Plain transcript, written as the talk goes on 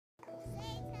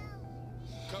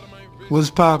What's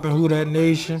poppin'? Who that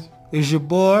nation? Is your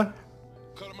boy?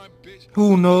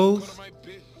 Who knows?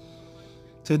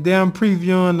 Today I'm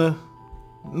previewing the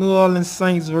New Orleans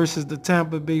Saints versus the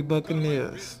Tampa Bay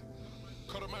Buccaneers.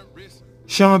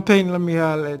 Sean Payton, let me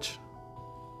holler at you.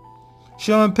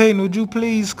 Sean Payton, would you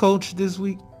please coach this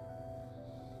week?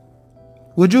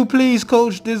 Would you please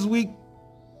coach this week?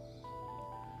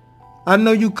 I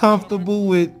know you comfortable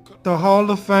with the Hall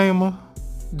of Famer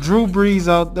Drew Brees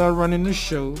out there running the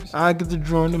show. I'll get to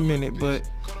Drew in a minute, but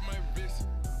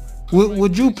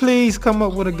would you please come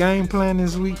up with a game plan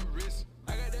this week?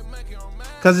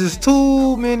 Because it's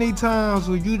too many times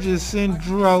where you just send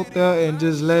Drew out there and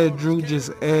just let Drew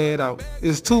just add out.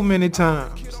 It's too many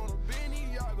times.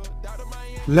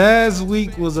 Last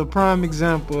week was a prime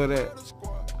example of that.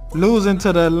 Losing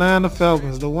to the Atlanta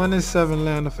Falcons, the 1-7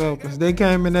 Atlanta Falcons. They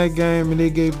came in that game and they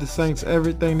gave the Saints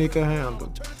everything they could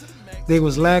handle. They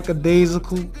was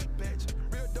lackadaisical.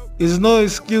 It's no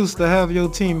excuse to have your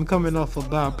team coming off a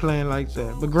bye playing like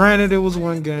that. But granted, it was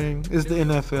one game. It's the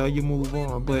NFL. You move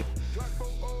on. But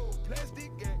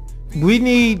we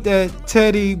need that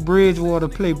Teddy Bridgewater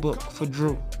playbook for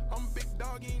Drew.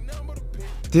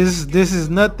 This is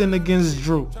nothing against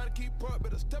Drew.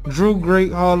 Drew,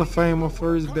 great Hall of Famer,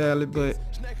 first ballot, but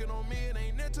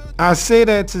I say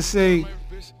that to say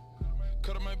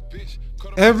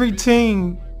every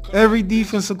team, every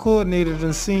defensive coordinator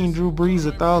done seen Drew Brees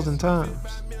 1,000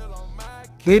 times.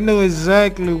 They know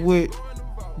exactly what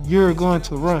you're going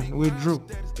to run with Drew.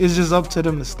 It's just up to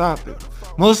them to stop it.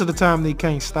 Most of the time they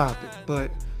can't stop it, but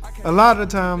a lot of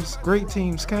the times great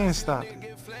teams can stop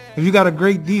it. If you got a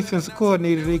great defensive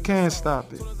coordinator, they can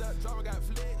stop it.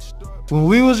 When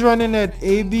we was running that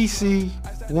ABC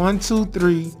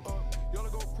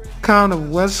 1-2-3 kind of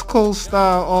West Coast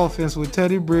style offense with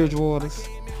Teddy Bridgewater,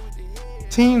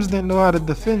 teams didn't know how to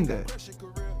defend that.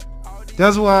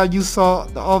 That's why you saw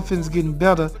the offense getting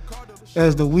better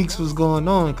as the weeks was going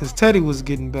on, because Teddy was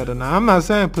getting better. Now I'm not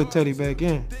saying put Teddy back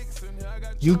in.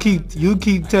 You keep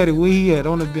Teddy where he at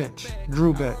on the bench,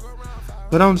 Drew back.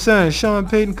 But I'm saying, Sean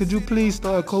Payton, could you please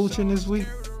start coaching this week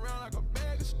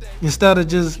instead of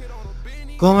just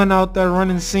going out there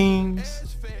running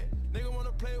seams?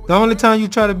 The only time you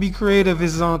try to be creative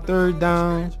is on third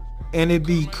down, and it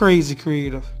be crazy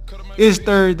creative. It's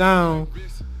third down.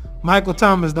 Michael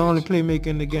Thomas the only playmaker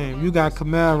in the game. You got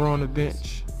Kamara on the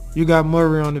bench. You got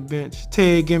Murray on the bench.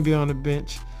 Ted Gimby on the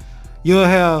bench. You'll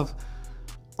have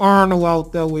Arnold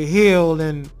out there with Hill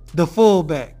and the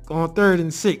fullback on 3rd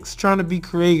and 6, trying to be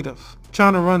creative,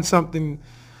 trying to run something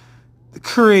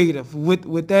creative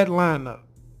with that lineup.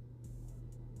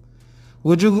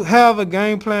 Would you have a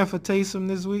game plan for Taysom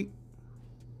this week?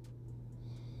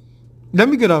 Let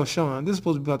me get off Sean. This is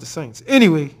supposed to be about the Saints.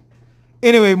 Anyway,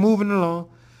 moving along.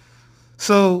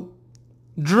 So,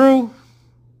 Drew,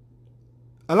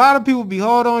 a lot of people be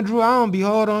hard on Drew. I don't be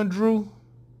hard on Drew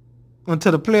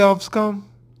until the playoffs come.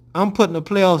 I'm putting the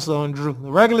playoffs on Drew.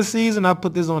 The regular season, I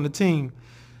put this on the team.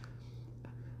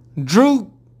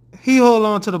 Drew, he hold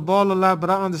on to the ball a lot, but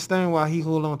I understand why he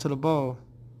hold on to the ball.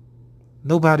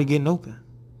 Nobody getting open.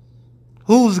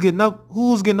 Who's getting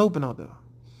open out there?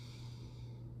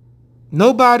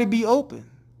 Nobody be open.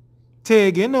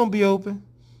 Ted Ginn don't be open.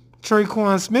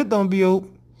 Traquan Smith don't be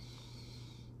open.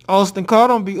 Austin Carr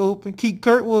don't be open. Keith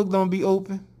Kirkwood don't be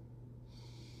open.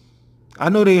 I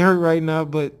know they hurt right now,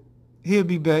 but he'll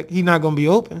be back. He not going to be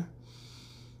open.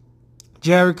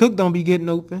 Jared Cook don't be getting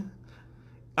open.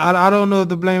 I don't know if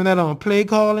to blame that on play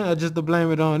calling or just to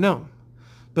blame it on them.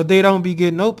 But they don't be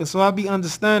getting open. So I be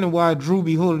understanding why Drew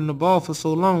be holding the ball for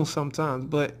so long sometimes.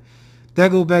 But that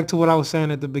go back to what I was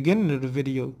saying at the beginning of the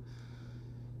video.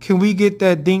 Can we get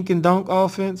that dink and dunk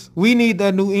offense? We need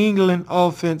that New England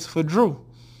offense for Drew.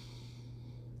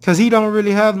 Because he don't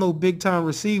really have no big-time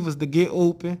receivers to get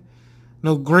open.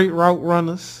 No great route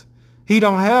runners. He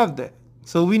don't have that.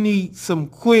 So we need some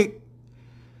quick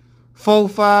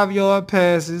 4-5 yard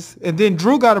passes. And then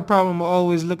Drew got a problem of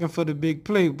always looking for the big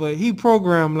play, but he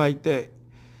programmed like that.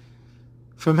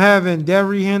 From having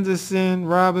Derry Henderson,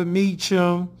 Robert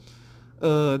Meacham,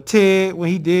 Ted, when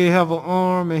he did have an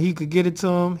arm and he could get it to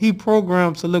him, he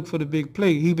programmed to look for the big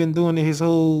play. He been doing it his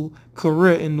whole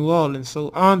career in New Orleans. So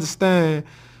I understand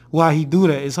why he do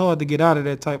that. It's hard to get out of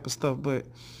that type of stuff, but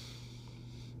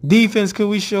defense, could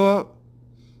we show up?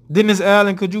 Dennis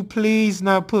Allen, could you please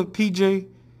not put PJ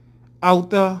out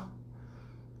there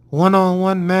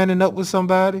one-on-one manning up with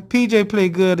somebody? PJ play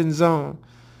good in zone.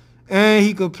 And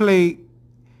he could play,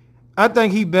 I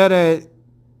think he better at,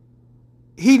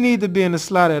 he need to be in the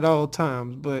slot at all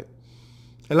times. But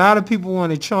a lot of people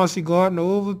wanted Chauncey Gardner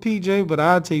over PJ, but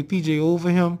I'll take PJ over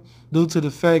him due to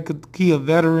the fact that he a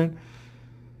veteran.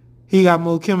 he got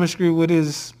more chemistry with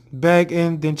his back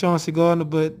end than Chauncey Gardner,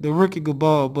 but the rookie could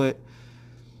ball. But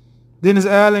Dennis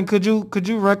Allen, could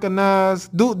you recognize?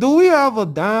 Do we have a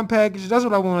dime package? That's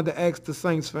what I wanted to ask the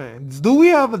Saints fans. Do we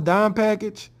have a dime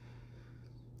package?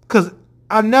 Cause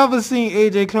I never seen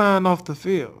AJ Klein off the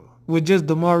field with just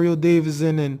Demario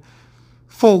Davidson and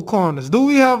 4 corners. Do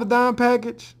we have a dime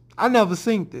package? I never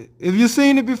seen it. If you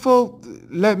seen it before,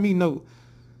 let me know.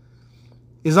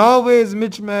 It's always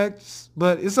mismatched,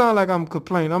 but it sounds like I'm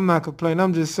complaining. I'm not complaining.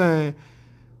 I'm just saying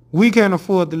we can't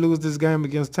afford to lose this game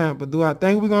against Tampa. Do I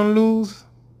think we're going to lose?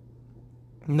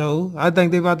 No. I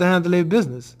think they're about to handle their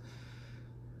business.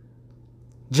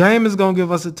 James is going to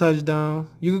give us a touchdown.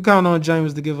 You can count on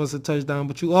James to give us a touchdown,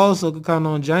 but you also can count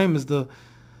on James to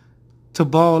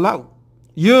ball out.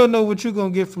 You'll know what you're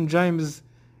going to get from James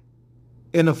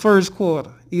in the first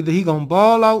quarter. Either he going to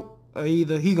ball out or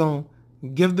either he going to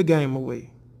give the game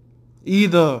away.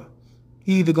 Either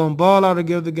going to ball out or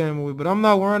give the game away. But I'm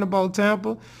not worrying about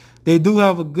Tampa. They do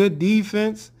have a good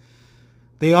defense.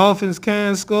 Their offense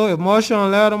can score. If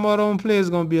Marshawn Lattimore don't play, it's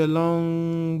going to be a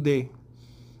long day.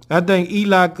 I think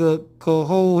Eli could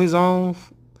hold his own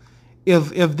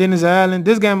if Dennis Allen.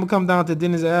 This game will come down to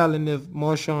Dennis Allen if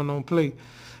Marshawn don't play.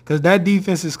 Because that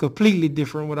defense is completely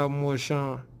different without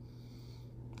Marshawn.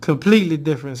 Completely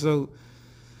different. So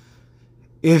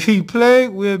if he play,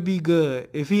 we'll be good.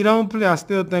 If he don't play, I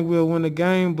still think we'll win the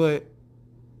game, but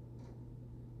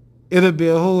it'll be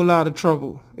a whole lot of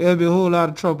trouble. It'll be a whole lot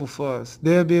of trouble for us.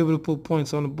 They'll be able to put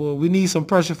points on the board. We need some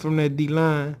pressure from that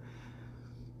D-line.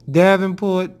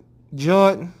 Davenport,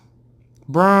 Jordan,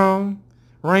 Brown,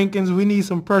 Rankins, we need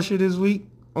some pressure this week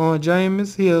on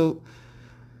Jameis. He'll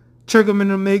trick him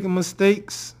into making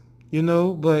mistakes,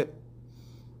 but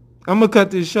I'm going to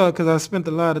cut this short because I spent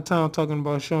a lot of time talking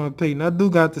about Sean Payton. I do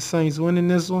got the Saints winning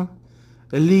this one,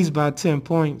 at least by 10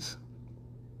 points.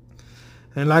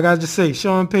 And like I just say,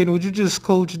 Sean Payton, would you just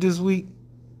coach this week?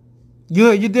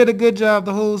 You did a good job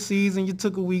the whole season. You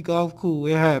took a week off. Cool,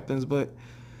 it happens. But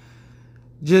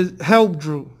just help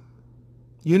Drew.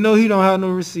 He don't have no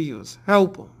receivers.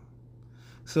 Help him.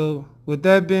 So with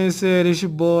that being said, it's your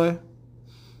boy.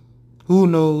 Who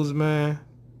knows, man?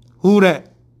 Who that?